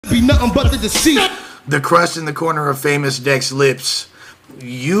Be nothing but the deceit. The crust in the corner of famous Dex lips.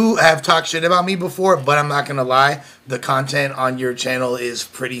 You have talked shit about me before, but I'm not gonna lie. The content on your channel is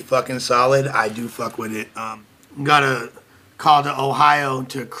pretty fucking solid. I do fuck with it. Got a call to Ohio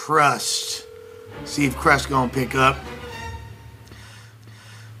to Crust. See if Crust gonna pick up.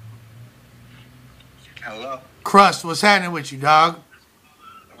 Hello. Crust, what's happening with you, dog?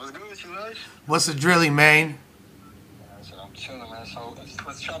 What's good with you, Lush? What's the drilly, man? I'm chilling, man. So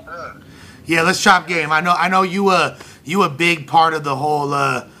let's chop it up. Yeah, let's chop game. I know you a big part of the whole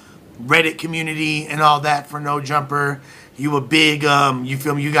Reddit community and all that for No Jumper. You a big you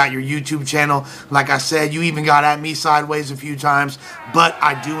feel me? You got your YouTube channel. Like I said, you even got at me sideways a few times. But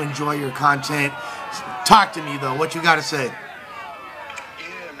I do enjoy your content. Talk to me though. What you got to say? Yeah,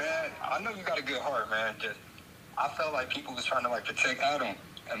 man. I know you got a good heart, man. Just I felt like people was trying to like protect Adam,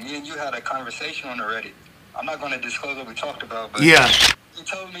 and me and you had a conversation on the Reddit. I'm not going to disclose what we talked about, but yeah, you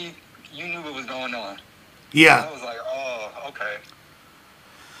told me you knew what was going on. Yeah. And I was like, oh, okay.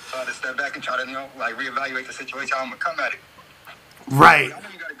 So I had to step back and try to, like reevaluate the situation. How I'm gonna come at it. Right. I know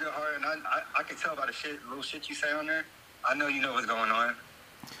you got a good heart, and I can tell by the little shit you say on there. I know you know what's going on.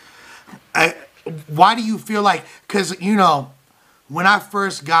 Why do you feel like? Because when I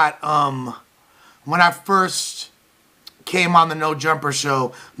first came on the No Jumper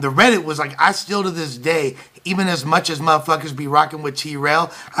show, the Reddit was like, I still to this day, even as much as motherfuckers be rocking with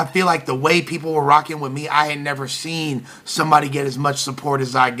T-Rail, I feel like the way people were rocking with me, I had never seen somebody get as much support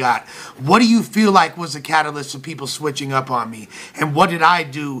as I got. What do you feel like was the catalyst of people switching up on me? And what did I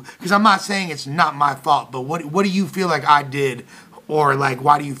do? Because I'm not saying it's not my fault, but what do you feel like I did? Or like,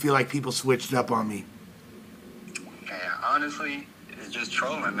 why do you feel like people switched up on me? Man, honestly, it's just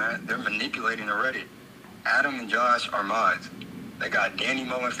trolling, man. They're manipulating the Reddit. Adam and Josh are mods. They got Danny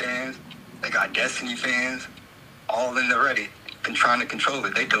Mullen fans. They got Destiny fans. All in the Reddit and trying to control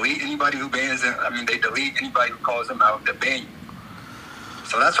it. They delete anybody who bans them. I mean, they delete anybody who calls them out. They ban you.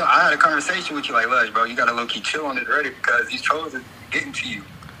 So that's why I had a conversation with you like, Lush, bro, you got to low-key chill on the Reddit because these trolls are getting to you.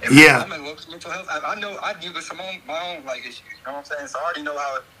 And yeah. I'm in mental health. I know I deal with my own like issues. You know what I'm saying? So I already know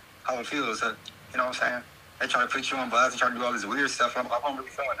how it feels. You know what I'm saying? They try to put you on blast and try to do all this weird stuff. I'm really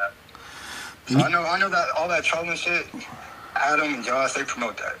feeling that. So I know that all that trolling shit, Adam and Josh, they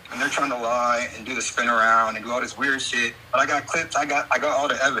promote that. And they're trying to lie and do the spin around and do all this weird shit. But I got clips, I got all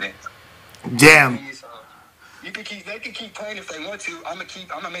the evidence. Damn. So they can keep playing if they want to. I'm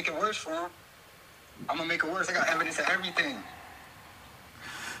gonna make it worse for them. I'm gonna make it worse. I got evidence of everything.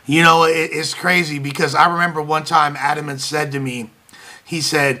 It's crazy because I remember one time Adam had said to me, he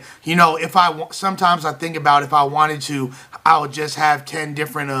said, sometimes I think about if I wanted to, I would just have 10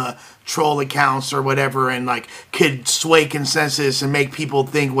 different troll accounts or whatever and like could sway consensus and make people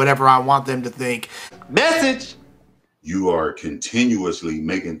think whatever I want them to think. Message. You are continuously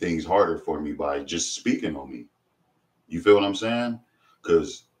making things harder for me by just speaking on me. You feel what I'm saying?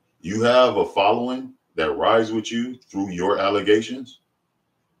 Because you have a following that rides with you through your allegations.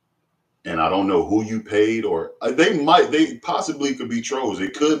 And I don't know who you paid or they possibly could be trolls.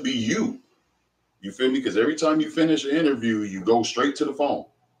 It could be you. You feel me? Because every time you finish an interview, you go straight to the phone.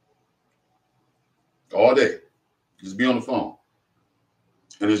 All day. Just be on the phone.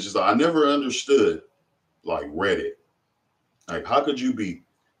 And it's just, I never understood like Reddit. Like, how could you be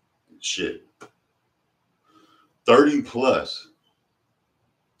 30 plus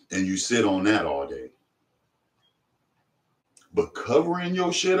and you sit on that all day? But covering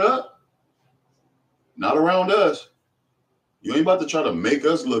your shit up? Not around us. You ain't about to try to make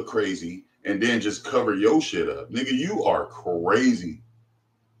us look crazy and then just cover your shit up. Nigga, you are crazy.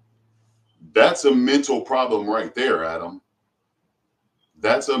 That's a mental problem right there, Adam.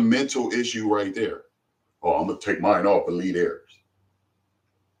 That's a mental issue right there. Oh, I'm going to take mine off and leave theirs.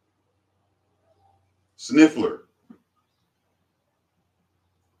 Sniffler.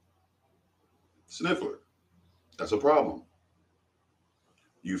 That's a problem.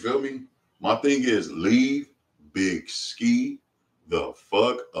 You feel me? My thing is leave Big Ski the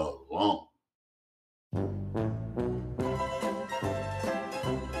fuck alone.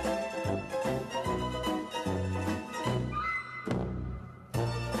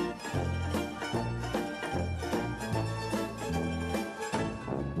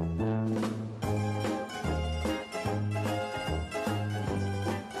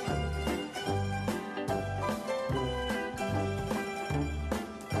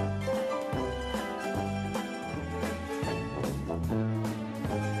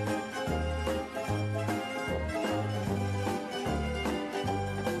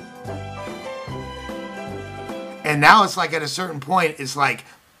 And now it's like at a certain point, it's like,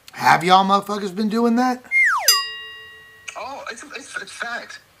 have y'all motherfuckers been doing that? Oh, it's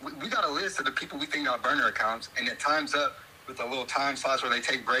facts. we got a list of the people we think got burner accounts, and it times up with a little time slots where they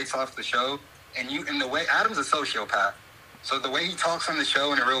take breaks off the show. And the way Adam's a sociopath, so the way he talks on the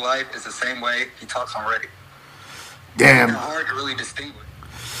show and in real life is the same way he talks on Reddit. Damn. It's hard to really distinguish.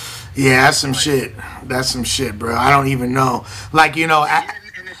 Yeah, that's some shit. That's some shit, bro. I don't even know. Like, you know, And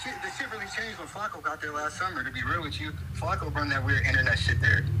the shit really changed when Flacco got there last summer. To be real with you, Flacco run that weird internet shit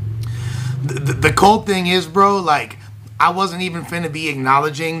there. the cold thing is, bro, like, I wasn't even finna be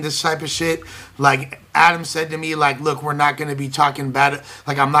acknowledging this type of shit. Like, Adam said to me, like, look, we're not gonna be talking bad.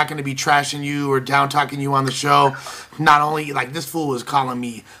 Like, I'm not gonna be trashing you or down talking you on the show. Not only, like, this fool was calling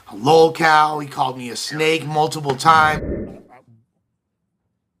me a lol cow. He called me a snake multiple times.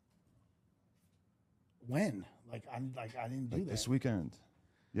 When? I didn't do that. This weekend.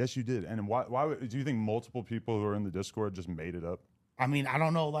 Yes, you did. And why do you think multiple people who are in the Discord just made it up? I mean, I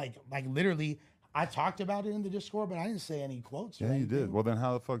don't know. Like literally, I talked about it in the Discord, but I didn't say any quotes. Yeah, you did. Well, then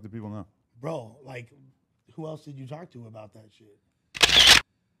how the fuck do people know? Bro, like, who else did you talk to about that shit?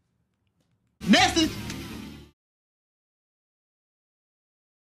 Message.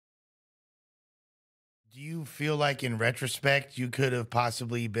 Do you feel like in retrospect you could have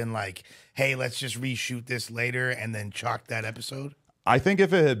possibly been like, hey, let's just reshoot this later and then chalk that episode? I think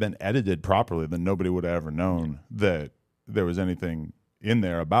if it had been edited properly, then nobody would have ever known that there was anything in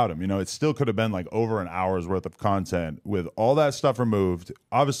there about him. You know, it still could have been like over an hour's worth of content with all that stuff removed.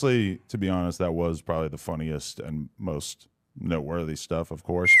 Obviously, to be honest, that was probably the funniest and most noteworthy stuff, of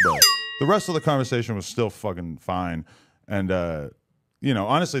course. But the rest of the conversation was still fucking fine. And, you know,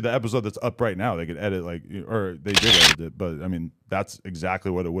 honestly, the episode that's up right now, they could edit or they did edit it, but I mean, that's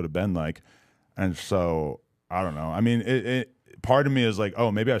exactly what it would have been like. And so, I don't know. I mean, part of me is like,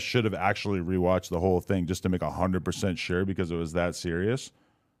 oh, maybe I should have actually rewatched the whole thing just to make 100% sure because it was that serious.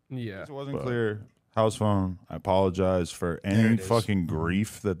 Yeah. It wasn't clear. House phone, I apologize for any fucking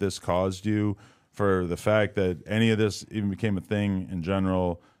grief that this caused you, for the fact that any of this even became a thing in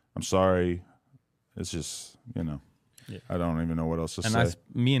general. I'm sorry. It's just, you know, I don't even know what else to say.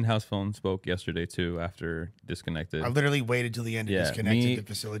 Me and House phone spoke yesterday too after disconnected. I literally waited till the end to disconnect to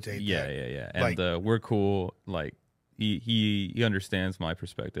facilitate that. Yeah. And we're cool. Like, he understands my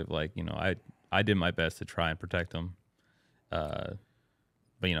perspective. Like, you know, I did my best to try and protect him. But,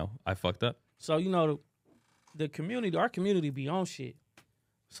 you know, I fucked up. So, you know, the community, our community be on shit.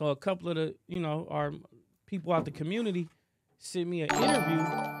 So a couple of the, you know, our people out the community sent me an interview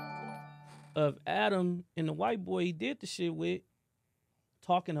of Adam and the white boy he did the shit with,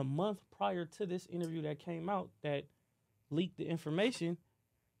 talking a month prior to this interview that came out that leaked the information,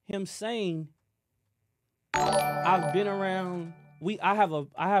 him saying, I've been around, I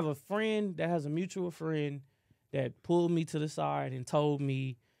have a friend that has a mutual friend that pulled me to the side and told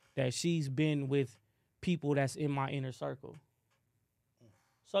me that she's been with people that's in my inner circle.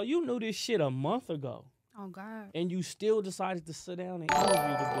 So you knew this shit a month ago. Oh, God. And you still decided to sit down and interview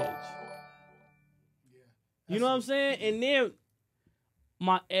the bitch. You know what I'm saying? And then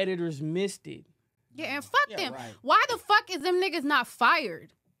my editors missed it. Yeah, and fuck them. Right. Why the fuck is them niggas not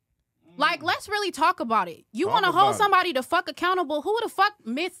fired? Like, let's really talk about it. You want to hold somebody the fuck accountable? Who the fuck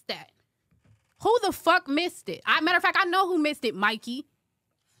missed that? Who the fuck missed it? Matter of fact, I know who missed it, Mikey.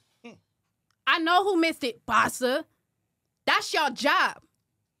 I know who missed it, Bassa. That's your job.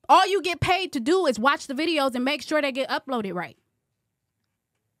 All you get paid to do is watch the videos and make sure they get uploaded right.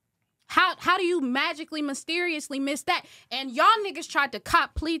 How do you magically, mysteriously miss that? And y'all niggas tried to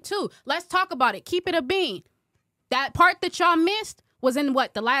cop plea too. Let's talk about it. Keep it a bean. That part that y'all missed was in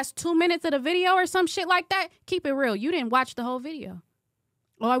what, the last 2 minutes of the video or some shit like that? Keep it real. You didn't watch the whole video.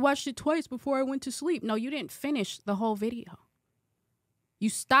 Oh, I watched it twice before I went to sleep. No, you didn't finish the whole video. You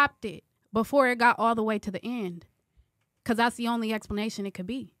stopped it before it got all the way to the end. Because that's the only explanation it could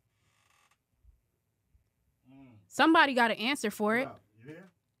be. Somebody got to answer for it.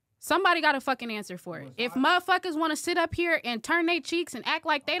 Somebody got to fucking answer for it. If motherfuckers want to sit up here and turn their cheeks and act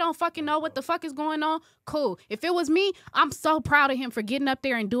like they don't fucking know what the fuck is going on, cool. If it was me, I'm so proud of him for getting up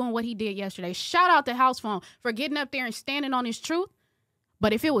there and doing what he did yesterday. Shout out to House Phone for getting up there and standing on his truth.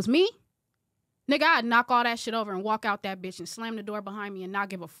 But if it was me, nigga, I'd knock all that shit over and walk out that bitch and slam the door behind me and not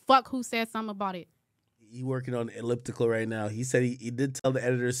give a fuck who said something about it. He working on Elliptical right now. He said he did tell the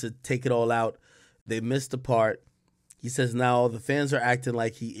editors to take it all out. They missed the part. He says now the fans are acting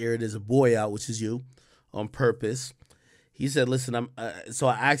like he aired as a boy out, which is you, on purpose. He said, listen, so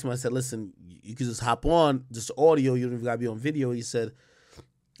I asked him, I said, listen, you can just hop on, just audio, you don't even got to be on video. He said,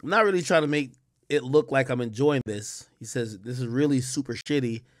 I'm not really trying to make it look like I'm enjoying this. He says, this is really super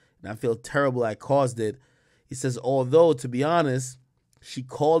shitty, and I feel terrible I caused it. He says, although, to be honest, she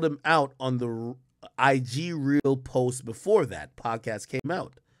called him out on the IG reel post before that podcast came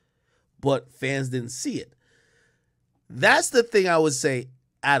out. but fans didn't see it. That's the thing I would say,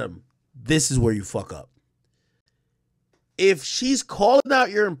 Adam, this is where you fuck up. If she's calling out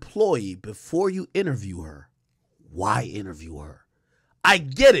your employee before you interview her, why interview her? I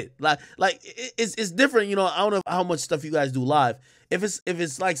get it. Like it's different, you know. I don't know how much stuff you guys do live. If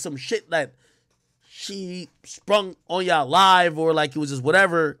it's like some shit that she sprung on y'all live or like it was just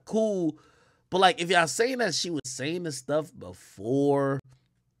whatever, cool. But like if y'all saying that she was saying this stuff before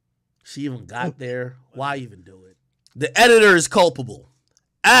she even got there, why even do it? The editor is culpable.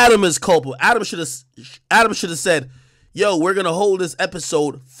 Adam is culpable. Adam should have said, yo, we're gonna hold this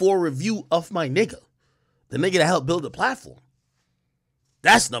episode for review of my nigga. The nigga that helped build the platform.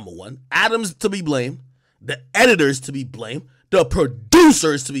 That's number one. Adam's to be blamed. The editor's to be blamed. The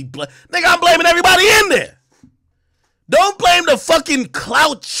producer's to be blamed. Nigga, I'm blaming everybody in there. Don't blame the fucking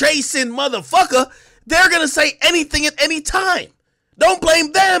clout chasing motherfucker. They're gonna say anything at any time. Don't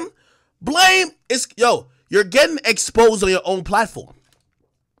blame them. You're getting exposed on your own platform.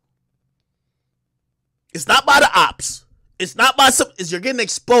 It's not by the ops. It's not by you're getting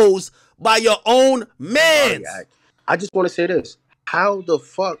exposed by your own man. I just want to say this. How the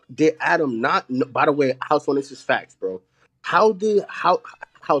fuck did Adam not know? By the way, House Phone, this is facts, bro. How did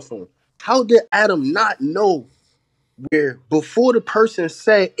Adam not know where before the person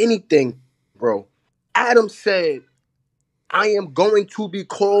said anything, bro? Adam said, I am going to be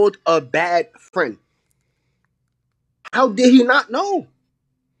called a bad friend. How did he not know?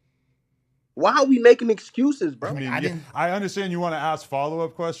 Why are we making excuses, bro? I mean, I understand you want to ask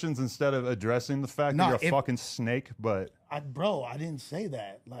follow-up questions instead of addressing the fact that you're a fucking snake, but... Bro, I didn't say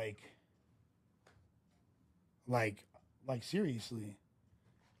that. Like seriously.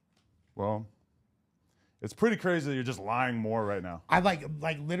 Well, it's pretty crazy that you're just lying more right now. I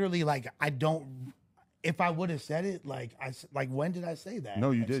literally I don't... If I would have said it, when did I say that? No,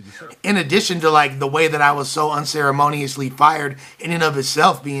 you did. You said it. In addition to the way that I was so unceremoniously fired in and of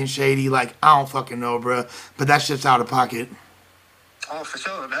itself being shady, I don't fucking know, bro. But that's just out of pocket. Oh, for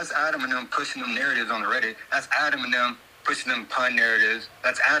sure. That's Adam and them pushing them narratives on the Reddit. That's Adam and them pushing them pun narratives.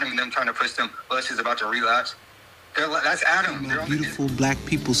 That's Adam and them trying to push them Lush is about to relapse. That's Adam. Beautiful black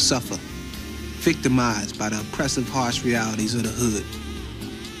people suffer, victimized by the oppressive, harsh realities of the hood.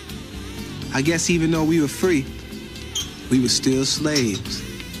 I guess even though we were free, we were still slaves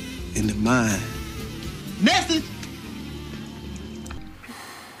in the mind. Message!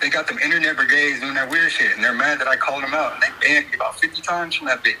 They got them internet brigades doing that weird shit, and they're mad that I called them out. And they banned me about 50 times from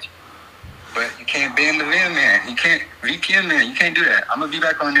that bitch. But you can't ban the VN man. You can't, VPN man, you can't do that. I'm going to be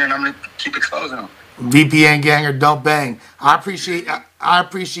back on there, and I'm going to keep exposing them. VPN ganger, don't bang. I appreciate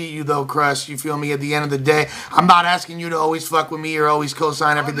you though, Crush. You feel me? At the end of the day, I'm not asking you to always fuck with me or always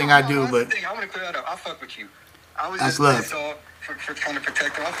co-sign everything I do, but I want to clear that up. I fuck with you. I was that's just love. pissed off for trying to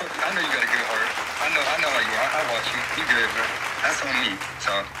protect them. I know you got a good heart. I know how you are. I watch you. You good, bro. That's on me.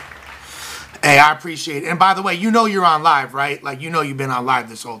 So. Hey, I appreciate it. And by the way, you know you're on live, right? You've been on live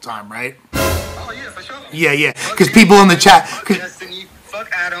this whole time, right? Oh yeah, for sure. Yeah. Because people in the chat. Fuck Destiny. Fuck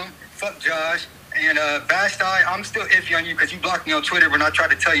Adam. Fuck Josh. And Vashti, I'm still iffy on you because you blocked me on Twitter when I tried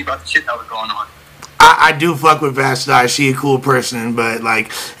to tell you about the shit that was going on. I do fuck with Vashti. She a cool person, but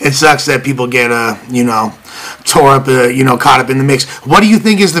it sucks that people get tore up, caught up in the mix. What do you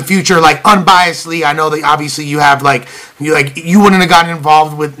think is the future? Unbiasedly, I know that obviously you have you wouldn't have gotten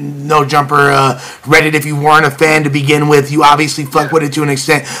involved with No Jumper Reddit if you weren't a fan to begin with. You obviously fuck with it to an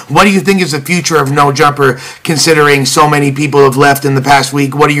extent. What do you think is the future of No Jumper, considering so many people have left in the past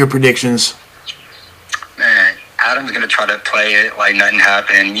week? What are your predictions? Man, Adam's gonna try to play it like nothing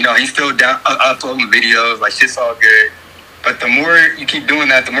happened. He's still down uploading videos, shit's all good. But the more you keep doing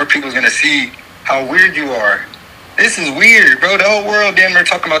that, the more people's gonna see how weird you are. This is weird, bro. The whole world damn near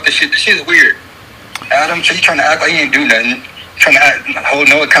talking about this shit. This shit is weird. Adam, he's trying to act like he ain't do nothing. Trying to hold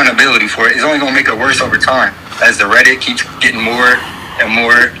no accountability for it. It's only gonna make it worse over time. As the Reddit keeps getting more and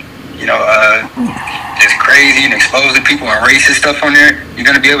more, just crazy and exposing people and racist stuff on there, you're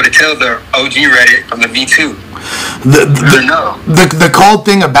gonna be able to tell the OG Reddit from the V2. The cold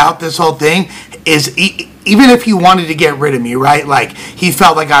thing about this whole thing is even if he wanted to get rid of me, right? He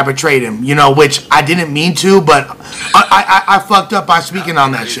felt like I betrayed him, which I didn't mean to, but I fucked up by speaking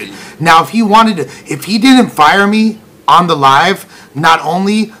on that shit. Now, if he didn't fire me on the live, not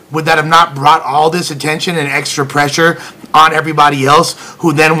only would that have not brought all this attention and extra pressure on everybody else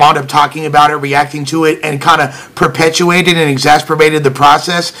who then wound up talking about it, reacting to it, and kind of perpetuated and exacerbated the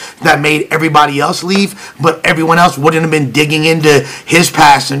process that made everybody else leave, but everyone else wouldn't have been digging into his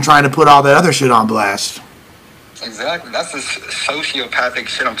past and trying to put all that other shit on blast. Exactly. That's the sociopathic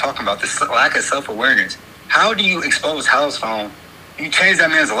shit I'm talking about, this lack of self-awareness. How do you expose House Phone? You change that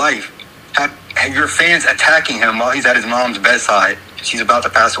man's life. your fans attacking him while he's at his mom's bedside. She's about to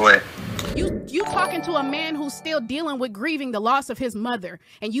pass away. You talking to a man who's still dealing with grieving the loss of his mother,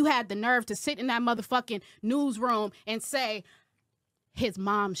 and you had the nerve to sit in that motherfucking newsroom and say his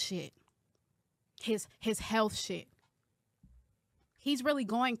mom shit, his health shit. He's really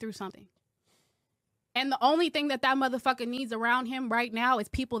going through something. And the only thing that motherfucker needs around him right now is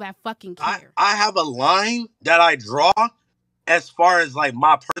people that fucking care. I have a line that I draw as far as like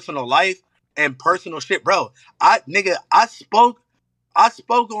my personal life and personal shit, bro. I spoke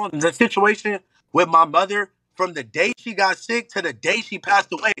on the situation with my mother from the day she got sick to the day she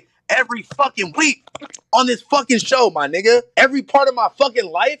passed away every fucking week on this fucking show, my nigga. Every part of my fucking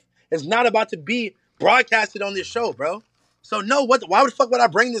life is not about to be broadcasted on this show, bro. So no, why the fuck would I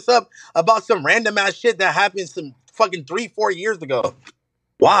bring this up about some random ass shit that happened some fucking 3-4 years ago?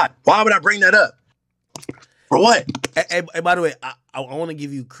 Why? Why would I bring that up? For what? Hey, by the way, I want to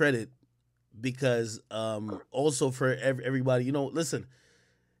give you credit because also for everybody, you know, listen,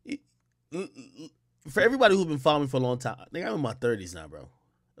 for everybody who's been following me for a long time, I think I'm in my 30s now, bro.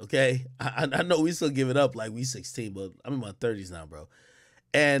 Okay? I know we still give it up like we 16, but I'm in my 30s now, bro.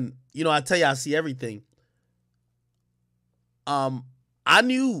 And, you know, I tell you, I see everything. I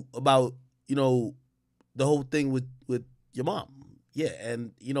knew about, you know, the whole thing with your mom. Yeah,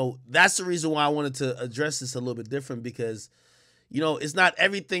 and, you know, that's the reason why I wanted to address this a little bit different because, you know, it's not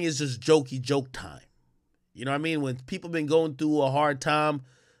everything is just joke time. You know what I mean? When people been going through a hard time,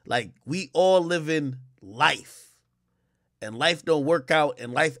 like, we all live in life. And life don't work out,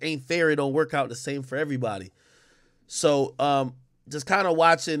 and life ain't fair. It don't work out the same for everybody. So, just kind of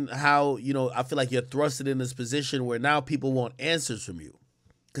watching how, you know, I feel like you're thrusted in this position where now people want answers from you.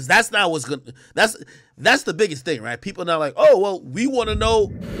 Because that's not what's going to, that's the biggest thing, right? People now like, oh, well, we want to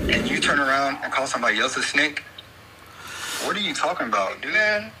know. And you turn around and call somebody else a snake? What are you talking about, dude?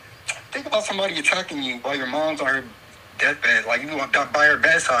 Man, think about somebody attacking you while your mom's on her deathbed. Like, you walked up by her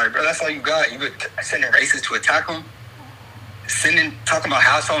bedside, bro. That's all you got. You could send racists to attack them. Talking about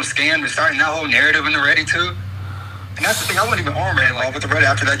household scams and starting that whole narrative in the Reddit, too. And that's the thing, I wasn't even armed involved with the Reddit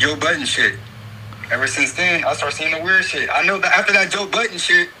after that Joe Budden shit. Ever since then, I started seeing the weird shit. I know that after that Joe Budden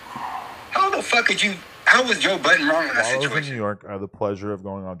shit, how was Joe Budden wrong in that While I was situation? in New York, I had the pleasure of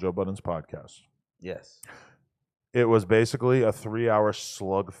going on Joe Budden's podcast. Yes. It was basically a 3-hour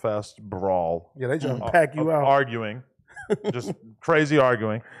slugfest brawl. Yeah, they just pack you out. Arguing. Just crazy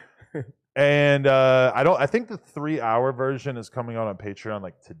arguing. And I think the 3-hour version is coming out on Patreon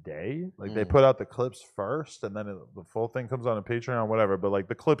like today. Like they put out the clips first, and then the full thing comes out on Patreon, whatever. But like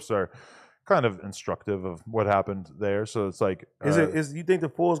the clips are kind of instructive of what happened there. So it's like, you think the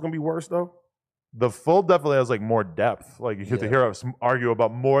full is gonna be worse though? The full definitely has like more depth. Like you get to hear us argue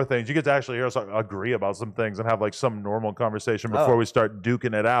about more things. You get to actually hear us agree about some things and have like some normal conversation before we start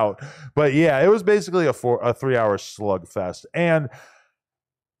duking it out. But yeah, it was basically a 3-hour slugfest. And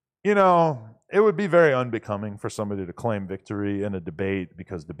you know, it would be very unbecoming for somebody to claim victory in a debate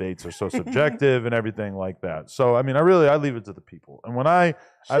because debates are so subjective and everything like that. So, I mean, I leave it to the people. And when I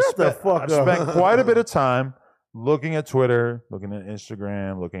spent quite a bit of time looking at Twitter, looking at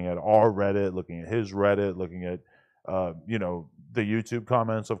Instagram, looking at our Reddit, looking at his Reddit, looking at, you know, the YouTube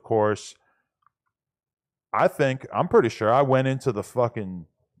comments, of course. I'm pretty sure I went into the fucking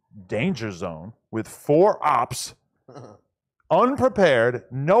danger zone with 4 ops. Unprepared,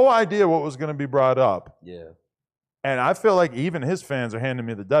 no idea what was going to be brought up. Yeah. And I feel like even his fans are handing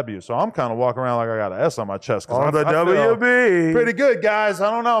me the W. So I'm kind of walking around like I got an S on my chest. On the WB. Pretty good, guys. I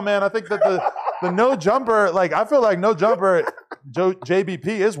don't know, man. I think that the no jumper, like I feel like no jumper JBP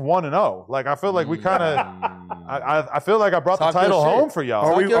is 1-0. Like I feel like we kind of, I feel like I brought the title home for y'all.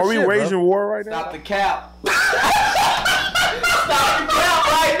 Are we waging war right now? Stop the cap. Stop the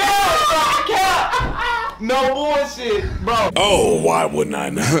cap right now. Stop the cap. No bullshit, bro. Oh, why wouldn't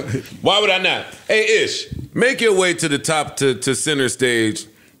I not? Why would I not? Hey, Ish, make your way to the top to center stage.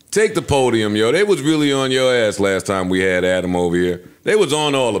 Take the podium, yo. They was really on your ass last time we had Adam over here. They was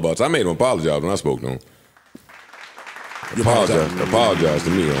on all of us. I made him apologize when I spoke to him. Apologize to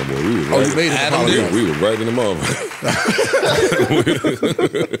me, homeboy. We was right. You made him apologize. We was right in the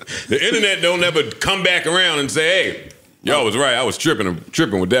motherfucker. The internet don't ever come back around and say, hey, y'all was right. I was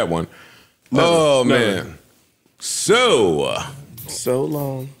tripping with that one. Oh, man. So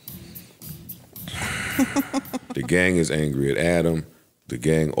long. The gang is angry at Adam. The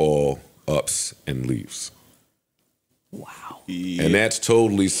gang all ups and leaves. Wow. Yeah. And that's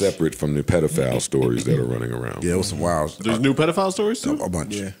totally separate from the pedophile stories that are running around. Yeah, it was some wild. There's new pedophile stories too? A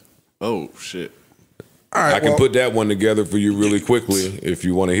bunch. Yeah. Oh, shit. All right, I can put that one together for you really quickly if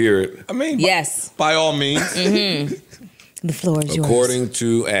you want to hear it. I mean, yes. By all means. The floor is yours. According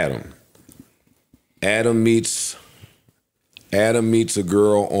to Adam, Adam meets a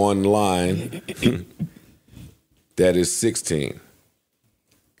girl online that is 16.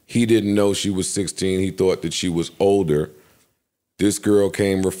 He didn't know she was 16. He thought that she was older. This girl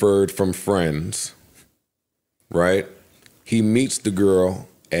came referred from friends, right? He meets the girl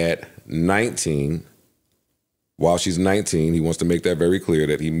at 19. While she's 19, he wants to make that very clear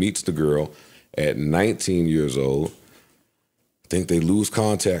that he meets the girl at 19 years old. I think they lose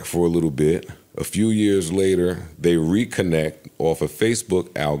contact for a little bit. A few years later, they reconnect off a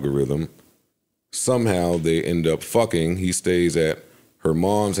Facebook algorithm. Somehow they end up fucking. He stays at her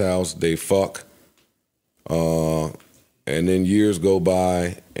mom's house. They fuck. And then years go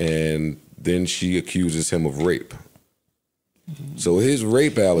by, and then she accuses him of rape. So his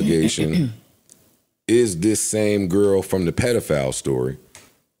rape allegation is this same girl from the pedophile story.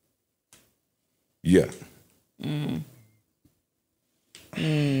 Yeah.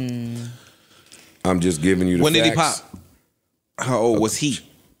 I'm just giving you the When facts. did he pop? How old was he?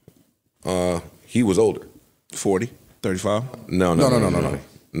 He was older. 40, 35? No. Oh,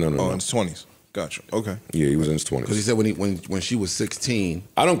 in his 20s. Gotcha. Okay. Yeah, he was in his 20s. Because he said when she was 16.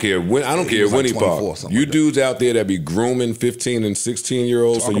 I don't care when. I don't care was when like he 24 or popped. something You like dudes out there that be grooming 15 and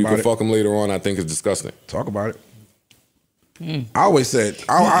 16-year-olds so Talk you about can it. fuck them later on, I think is disgusting. Talk about it. I always said,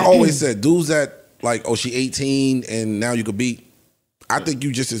 dudes that like, oh, she 18 and now you could beat. I think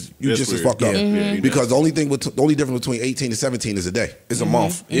you just as fucked up. Because the only difference between 18 and 17 is a day. It's a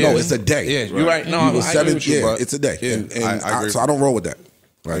month. Yeah. No, it's a day. Yeah, you're right. No, You I was agree with you, bro. it's a day. Yeah, And I agree. so I don't roll with that.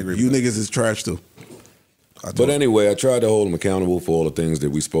 I agree You with niggas is trash too. But anyway, I tried to hold him accountable for all the things that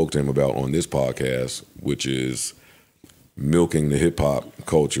we spoke to him about on this podcast, which is milking the hip-hop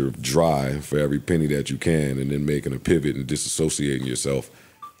culture dry for every penny that you can and then making a pivot and disassociating yourself.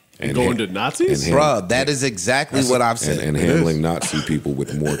 And going to Nazis? Bruh, that is exactly what I've said. And handling Nazi people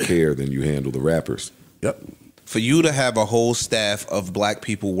with more care than you handle the rappers. Yep. For you to have a whole staff of black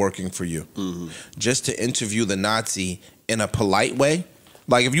people working for you, just to interview the Nazi in a polite way,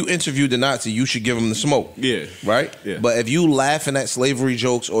 like if you interviewed the Nazi, you should give him the smoke. Yeah. Right? Yeah. But if you laughing at slavery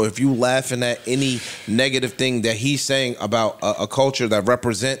jokes or if you laughing at any negative thing that he's saying about a culture that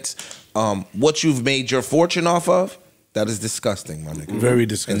represents what you've made your fortune off of, that is disgusting, my nigga. Very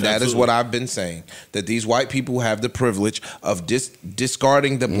disgusting. And that is what I've been saying, that these white people have the privilege of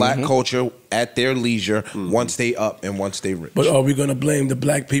discarding the black culture at their leisure once they up and once they rich. But are we going to blame the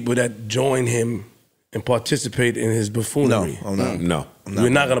black people that join him and participate in his buffoonery? No, I'm not. No. We're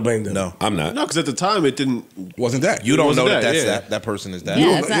not going to blame them. No. I'm not. No, because at the time it wasn't that. You don't wasn't know that yeah. that person is that.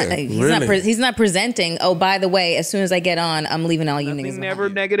 Yeah, it's not. He's not presenting. Oh, by the way, as soon as I get on, I'm leaving all you niggas. Never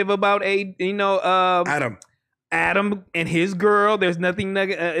negative about Adam and his girl. There's nothing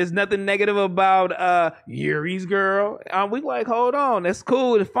negative about Yuri's girl. We like, hold on, that's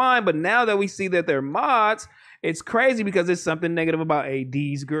cool and fine. But now that we see that they're mods, it's crazy because there's something negative about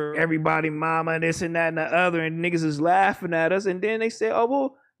AD's girl. Everybody mama and this and that and the other, and niggas is laughing at us. And then they say, oh,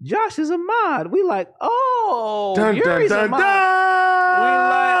 well, Josh is a mod. We like, oh, Yuri's a mod. We like,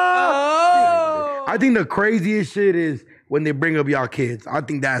 oh. I think the craziest shit is when they bring up y'all kids. I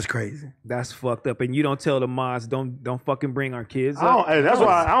think that's crazy. That's fucked up. And you don't tell the mods, don't fucking bring our kids up. Hey, that's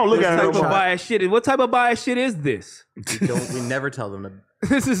why I don't look at it. What type of bias shit is? What type of bias shit is this? We never tell them to.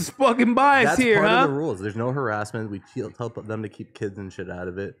 This is fucking bias That's here, part huh? of the rules. There's no harassment. We tell them to keep kids and shit out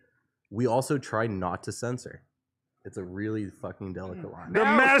of it. We also try not to censor. It's a really fucking delicate line. The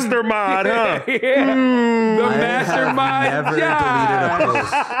master mod, huh? Yeah. The mastermind. Never deleted a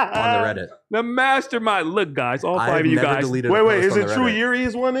post on the Reddit. The mastermind. Look, guys, all I've five of you never guys. deleted a Wait, post is on it the true Reddit. Yuri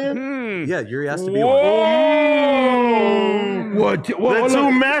is one in? Yeah, Yuri has to be one. What? The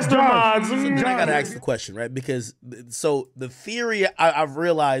two master mods. So then I gotta ask the question, right? Because so the theory I've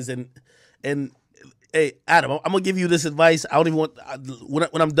realized, and hey, Adam, I'm gonna give you this advice. I don't even want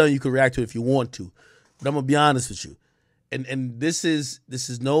when I'm done, you can react to it if you want to, but I'm gonna be honest with you. And this is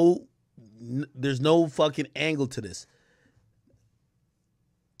no, there's no fucking angle to this.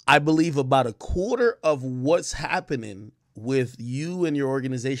 I believe about a quarter of what's happening with you and your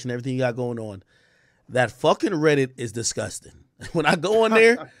organization, everything you got going on, that fucking Reddit is disgusting. When I go on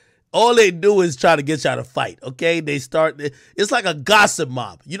there, all they do is try to get y'all to fight. Okay, they start. It's like a gossip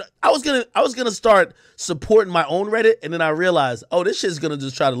mob. You know, I was gonna start supporting my own Reddit, and then I realized, oh, this shit's gonna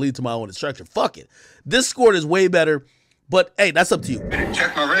just try to lead to my own destruction. Fuck it. Discord is way better, but hey, that's up to you.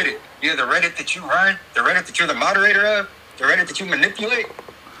 Check my Reddit. Yeah, the Reddit that you run, the Reddit that you're the moderator of, the Reddit that you manipulate.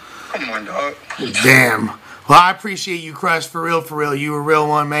 Come on, dog. Damn. Well, I appreciate you, Crush, for real, for real. You a real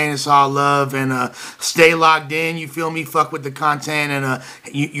one, man. It's all love, and stay logged in. You feel me? Fuck with the content, and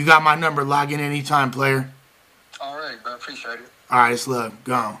you got my number. Log in anytime, player. All right, bro. Appreciate it. All right, it's love.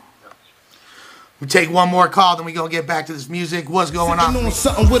 Gone. We take one more call, then we gonna get back to this music. What's going on?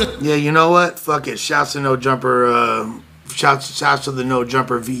 Yeah, you know what? Fuck it. Shouts to No Jumper. Shouts to the No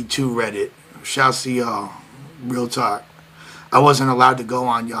Jumper V2 Reddit. Shouts to y'all. Real talk. I wasn't allowed to go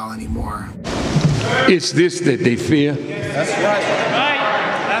on y'all anymore. It's this that they fear. That's right.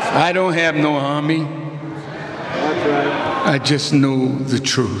 I don't have no army. That's right. I just know the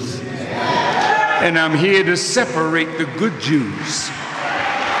truth. And I'm here to separate the good Jews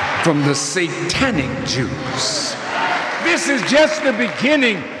from the satanic Jews. This is just the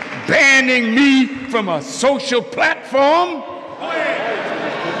beginning. Banning me from a social platform?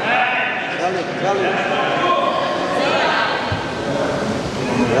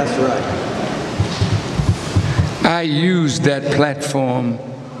 That's right. I use that platform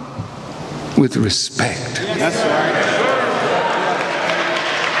with respect. That's right.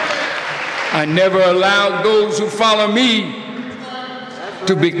 I never allowed those who follow me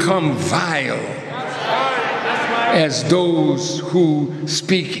to become vile as those who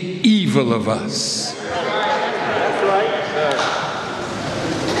speak evil of us.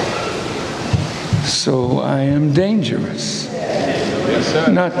 So I am dangerous.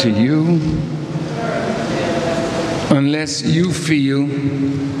 Not to you, unless you feel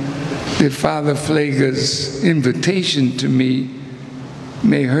that Father Pfleger's invitation to me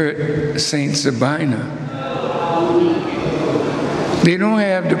may hurt Saint Sabina. They don't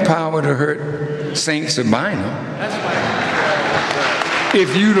have the power to hurt Saint Sabina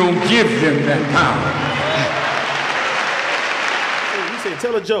if you don't give them that power. He said,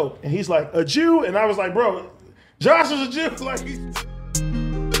 tell a joke. And he's like, a Jew? And I was like, bro, Josh is a Jew. Like,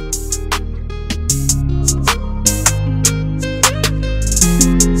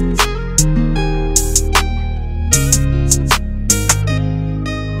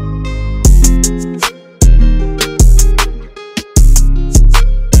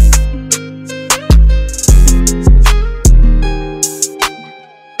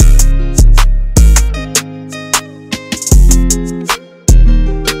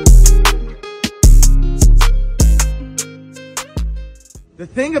 The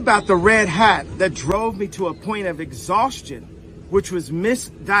thing about the red hat that drove me to a point of exhaustion, which was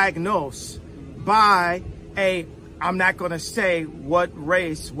misdiagnosed by I'm not going to say what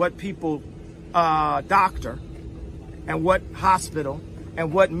race, what people, doctor, and what hospital,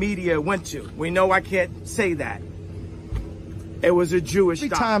 and what media it went to. We know I can't say that. It was a Jewish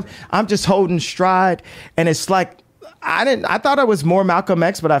doctor. Every time I'm just holding stride, and it's like, I thought I was more Malcolm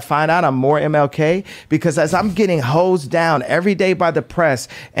X, but I find out I'm more MLK, because as I'm getting hosed down every day by the press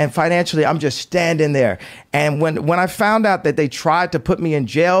and financially, I'm just standing there. And when I found out that they tried to put me in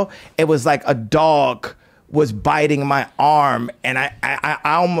jail, it was like a dog was biting my arm, and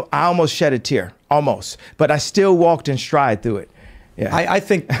I almost shed a tear, almost, but I still walked in stride through it. Yeah. I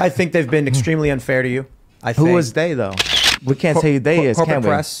think they've been extremely unfair to you. Who was they though? We can't say who they is, corporate can we?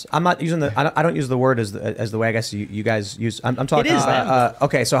 press. I'm not using the. I don't use the word as the way I guess you guys use. I'm talking. It is that.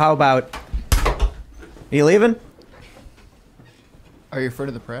 Okay, so how about? Are you leaving? Are you referring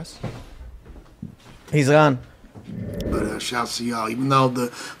to the press? He's gone. But shouts to y'all. Even though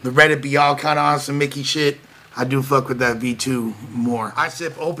the Reddit be all kind of on some Mickey shit, I do fuck with that V2 more. I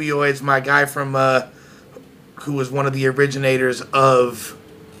sip opioids. My guy from who was one of the originators of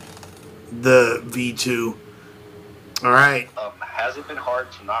the V2. All right. Has it been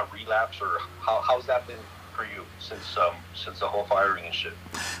hard to not relapse, or how's that been for you since the whole firing and shit?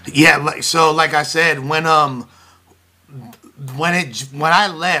 Yeah, like I said, when I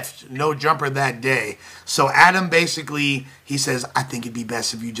left No Jumper that day, so Adam basically, he says, I think it'd be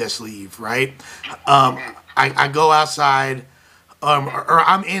best if you just leave, right? I go outside, or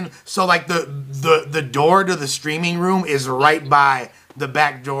I'm in, so like the door to the streaming room is right by the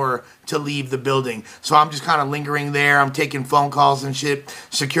back door to leave the building. So I'm just kind of lingering there. I'm taking phone calls and shit.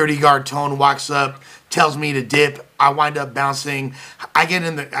 Security guard Tone walks up, tells me to dip. I wind up bouncing. I get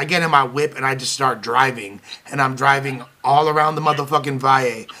in my whip and I just start driving. And I'm driving all around the motherfucking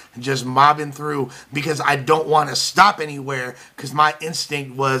Valle, just mobbing through because I don't want to stop anywhere, because my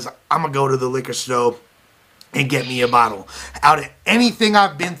instinct was I'm gonna go to the liquor store and get me a bottle. Out of anything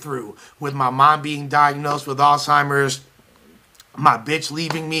I've been through, with my mom being diagnosed with Alzheimer's, my bitch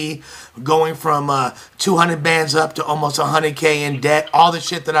leaving me, going from 200 bands up to almost 100K in debt, all the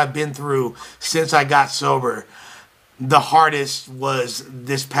shit that I've been through since I got sober, the hardest was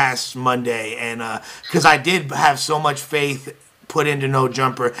this past Monday. And because I did have so much faith put into No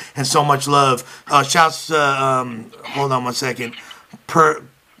Jumper and so much love. Shouts to, hold on one second,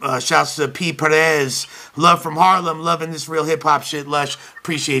 Shouts to P. Perez. Love from Harlem. Loving this real hip hop shit, Lush.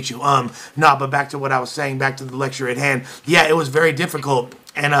 Appreciate you. But back to what I was saying, back to the lecture at hand. Yeah, it was very difficult.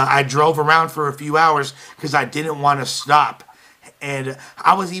 And I drove around for a few hours because I didn't want to stop. And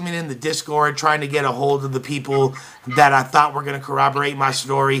I was even in the Discord trying to get a hold of the people that I thought were going to corroborate my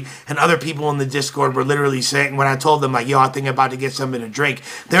story. And other people in the Discord were literally saying, when I told them, like, yo, I think I'm about to get something to drink,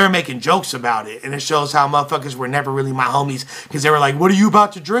 they were making jokes about it. And it shows how motherfuckers were never really my homies because they were like, what are you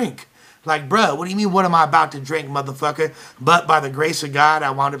about to drink? Like, bruh, what do you mean, what am I about to drink, motherfucker? But by the grace of God,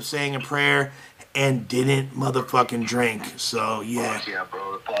 I wound up saying a prayer and didn't motherfucking drink. So, yeah. Fuck yeah,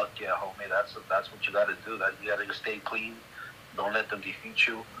 bro. Fuck yeah, homie. That's what you got to do. That you got to stay clean. Don't let them defeat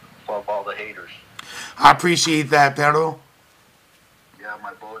you. Fuck all the haters. I appreciate that, Pedro. Yeah,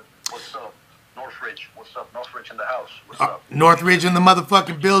 my boy. What's up? Northridge. What's up? Northridge in the house. What's up? Northridge in the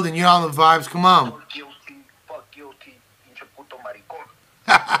motherfucking building. You on the vibes. Come on. Fuck guilty. Fuck guilty. Pinche puto maricón.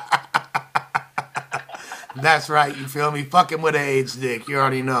 That's right. You feel me? Fucking with an AIDS dick. You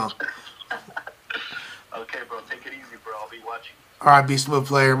already know. Okay, bro. Take it easy, bro. I'll be watching. All right, be smooth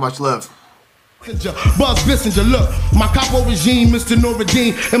player. Much love. Buzz Bissinger, look, my capo regime, Mr.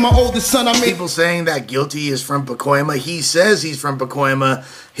 Noradine, and my oldest son, People saying that Guilty is from Pacoima. He says he's from Pacoima.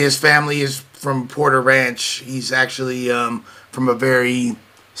 His family is from Porter Ranch. He's actually from a very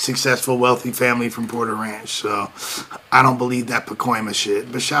successful, wealthy family from Porter Ranch. So I don't believe that Pacoima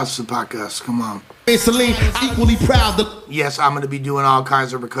shit. But shouts to Pacas. Come on. Celine, equally proud. Yes, I'm going to be doing all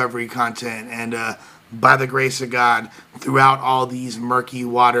kinds of recovery content. And by the grace of God, throughout all these murky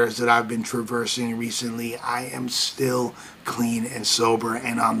waters that I've been traversing recently, I am still clean and sober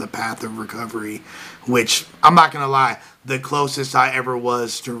and on the path of recovery, which, I'm not going to lie, the closest I ever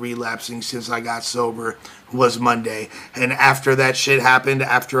was to relapsing since I got sober was Monday. And after that shit happened,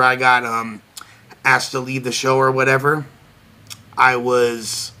 after I got asked to leave the show or whatever, I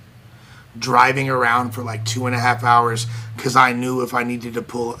was driving around for like 2.5 hours because I knew if I needed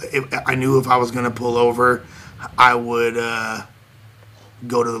to I knew if I was going to pull over, I would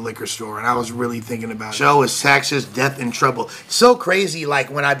go to the liquor store. And I was really thinking about it. Show is taxes, death, and trouble. So crazy,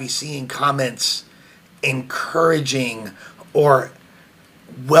 like when I be seeing comments encouraging or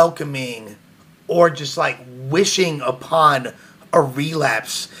welcoming or just like wishing upon a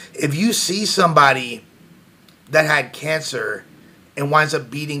relapse. If you see somebody that had cancer and winds up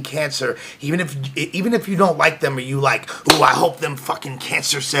beating cancer, even if you don't like them or you like, oh, I hope them fucking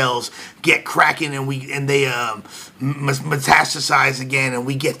cancer cells get cracking and they metastasize again and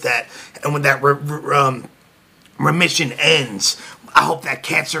we get that, and when that remission ends, I hope that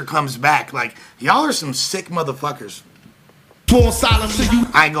cancer comes back. Like, y'all are some sick motherfuckers.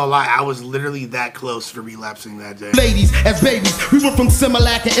 I ain't gonna lie, I was literally that close to relapsing that day. Ladies, as babies, we went from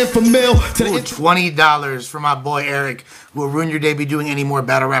Similac and Infamil to the $20 for my boy Eric. Will ruin your day be doing any more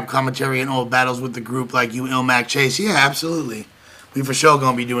battle rap commentary and old battles with the group like you, Ilmac Chase? Yeah, absolutely. We for sure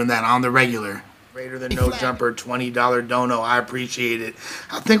gonna be doing that on the regular. Greater than No Jumper, $20 dono. I appreciate it.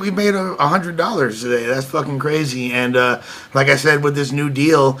 I think we made $100 today. That's fucking crazy. And like I said, with this new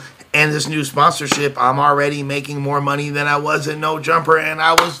deal and this new sponsorship, I'm already making more money than I was in No Jumper, and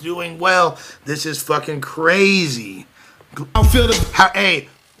I was doing well. This is fucking crazy. Hey,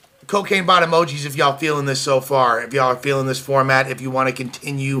 cocaine bot emojis if y'all feeling this so far. If y'all are feeling this format, if you want to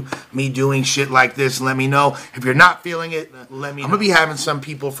continue me doing shit like this, let me know. If you're not feeling it, let me know. I'm going to be having some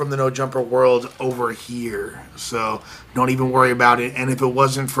people from the No Jumper world over here, so don't even worry about it. And if it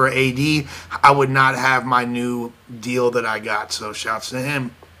wasn't for AD, I would not have my new deal that I got, so shouts to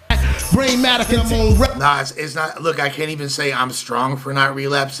him. Brain matter. Nah, it's not. Look, I can't even say I'm strong for not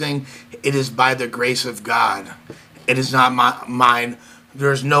relapsing. It is by the grace of God. It is not mine.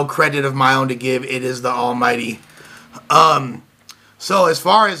 There's no credit of my own to give. It is the Almighty. So as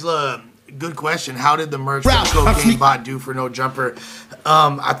far as good question, how did the merch from Cocaine Bot do for No Jumper?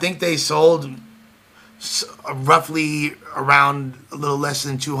 I think they sold roughly around a little less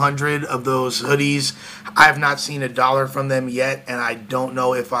than 200 of those hoodies. I have not seen $1 from them yet, and I don't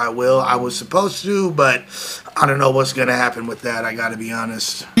know if I will. I was supposed to, but I don't know what's gonna happen with that. I gotta be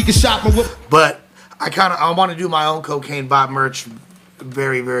honest. But I want to do my own Cocaine Bot merch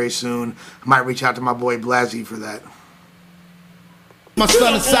very, very soon. I might reach out to my boy Blasey for that. My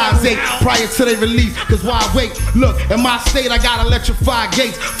son is size 8 prior to their release. Cause why wait? Look, in my state I got electrified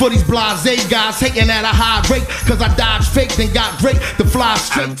gates for these blase guys hating at a high rate. Cause I dodged fake then got great to fly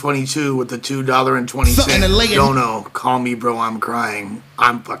straight. Adam22 with the $2.20 dono. Call me bro, I'm crying.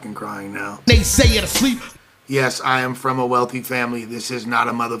 I'm fucking crying now. They say it asleep. Yes, I am from a wealthy family. This is not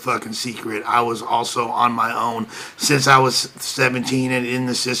a motherfucking secret. I was also on my own since I was 17 and in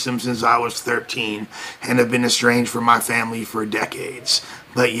the system since I was 13 and have been estranged from my family for decades.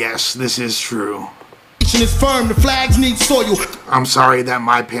 But yes, this is true. Is firm, the flags need soil. I'm sorry that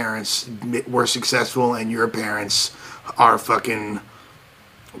my parents were successful and your parents are fucking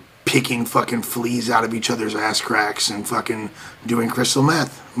picking fucking fleas out of each other's ass cracks and fucking doing crystal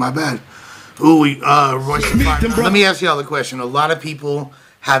meth. My bad. Ooh, Royce, let me ask y'all the question. A lot of people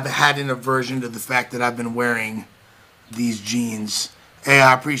have had an aversion to the fact that I've been wearing these jeans. Hey,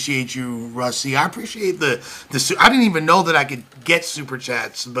 I appreciate you, Rusty. I appreciate the I didn't even know that I could get super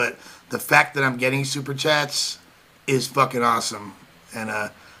chats, but the fact that I'm getting super chats is fucking awesome. And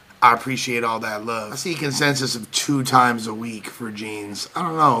I appreciate all that love. I see a consensus of 2 times a week for jeans. I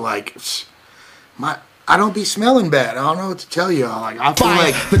don't know, like I don't be smelling bad. I don't know what to tell y'all. Like I feel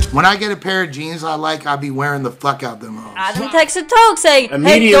like when I get a pair of jeans I like, I be wearing the fuck out them hoes. Adam texted Talk saying,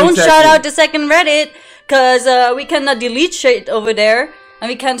 hey, don't shout out the second Reddit because we cannot delete shit over there and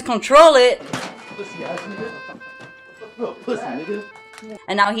we can't control it.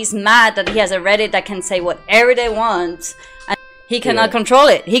 And now he's mad that he has a Reddit that can say whatever they want and he cannot control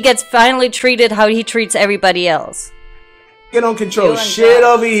it. He gets finally treated how he treats everybody else. You don't control shit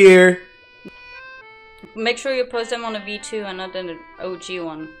over here. Make sure you post them on a V2 and not an OG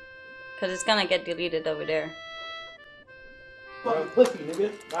one. Because it's gonna get deleted over there.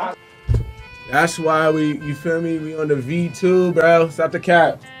 That's why you feel me? We on the V2, bro. Stop the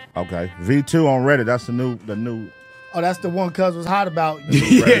cap. Okay. V2 on Reddit. That's the new. Oh, that's the one Cuz was hot about.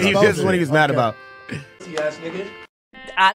 Yeah, that's what he was mad about. Ass nigga.